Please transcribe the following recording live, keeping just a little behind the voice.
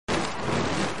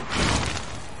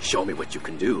Show me what you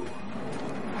can do.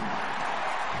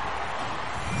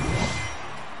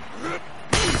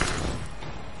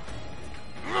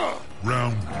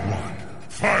 Round 1.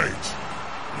 Fight!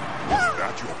 Is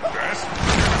that your best?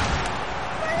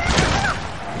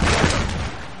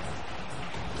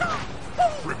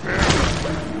 Prepare.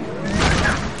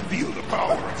 Feel the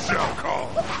power of Shao Kahn.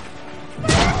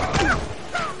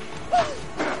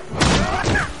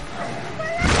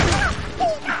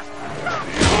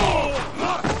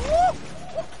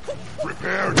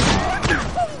 Prepared.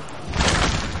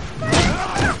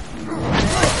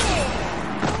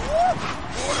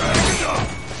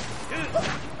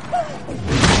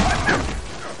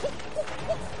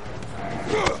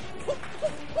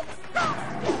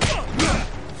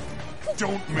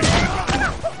 Don't make it.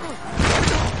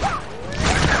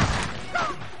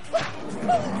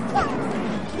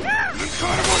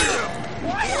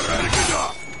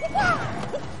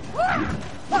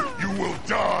 You will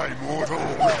die, mortal.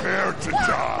 Prepare to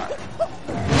die.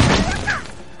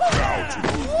 Bow to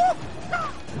me.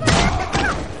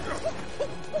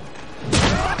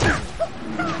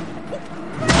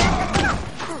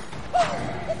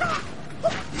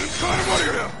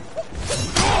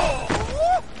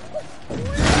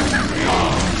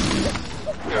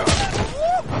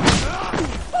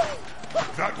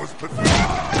 That was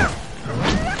pathetic.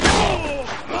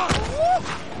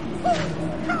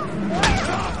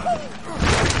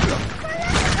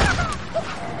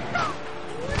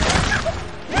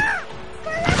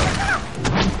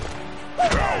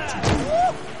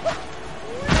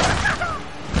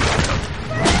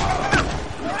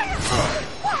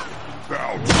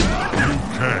 Liu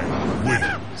Kang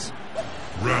wins.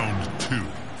 Round 2.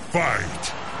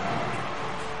 Fight!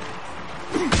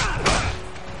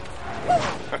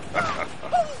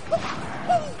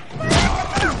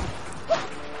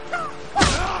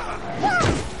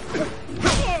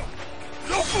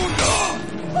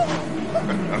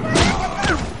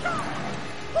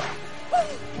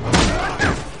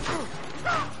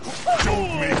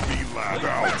 Don't make me laugh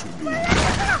out to me.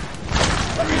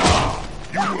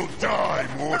 You will die,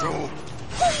 mortal.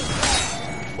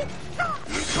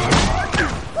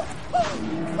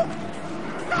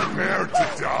 Prepare to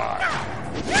die.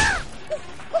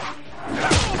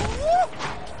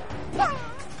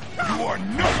 You are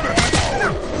nothing.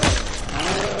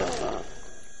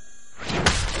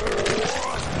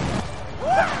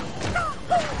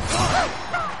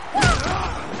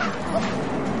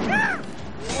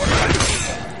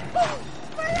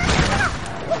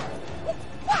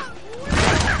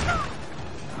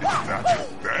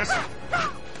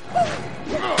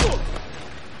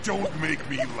 Don't make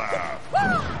me laugh.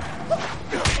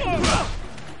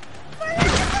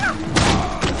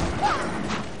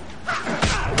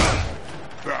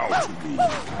 Bow to me.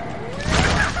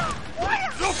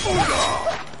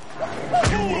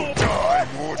 You will die,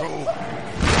 mortal.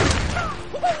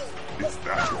 Is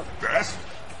that your best?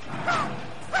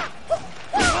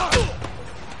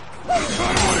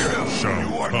 Shao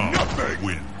You are Kahn nothing.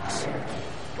 wins.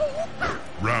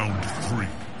 Round 3.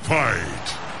 Fight!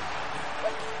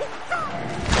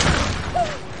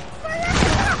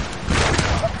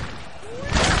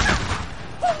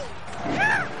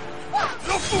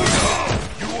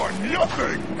 You are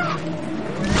nothing!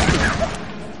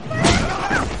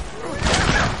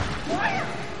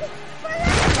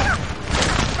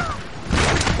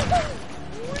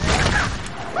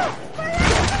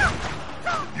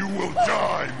 You will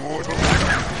die, mortal!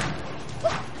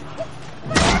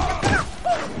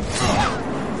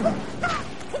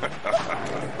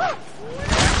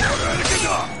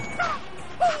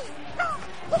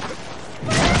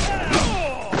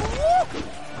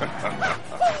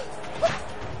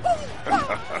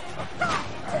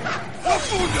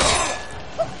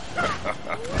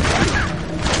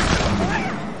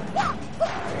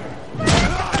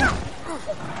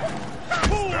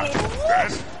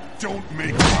 Don't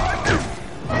make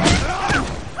me.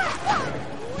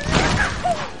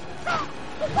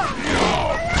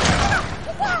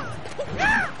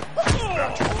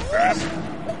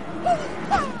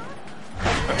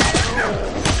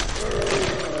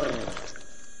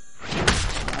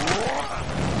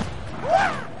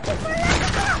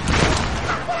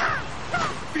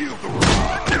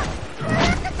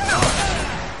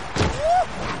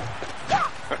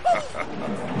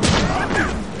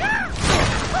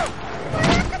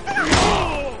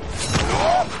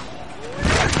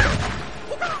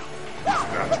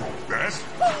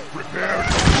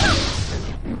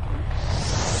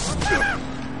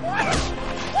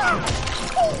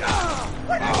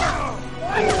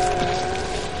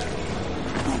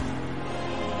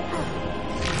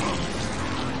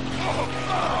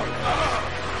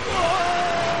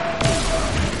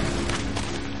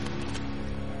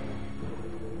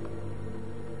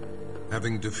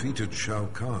 Having defeated Shao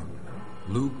Kahn,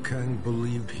 Liu Kang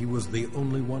believed he was the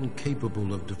only one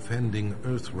capable of defending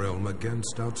Earthrealm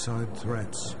against outside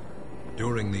threats.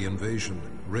 During the invasion,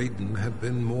 Raiden had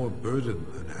been more burden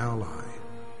than ally.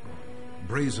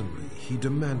 Brazenly, he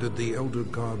demanded the Elder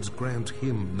Gods grant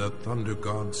him the Thunder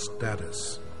God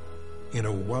status. In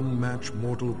a one-match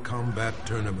Mortal Kombat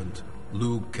tournament,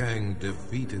 Liu Kang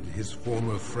defeated his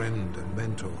former friend and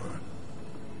mentor.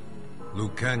 Liu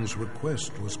Kang's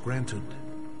request was granted.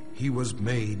 He was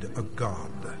made a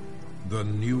god, the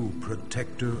new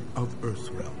protector of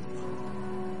Earthrealm.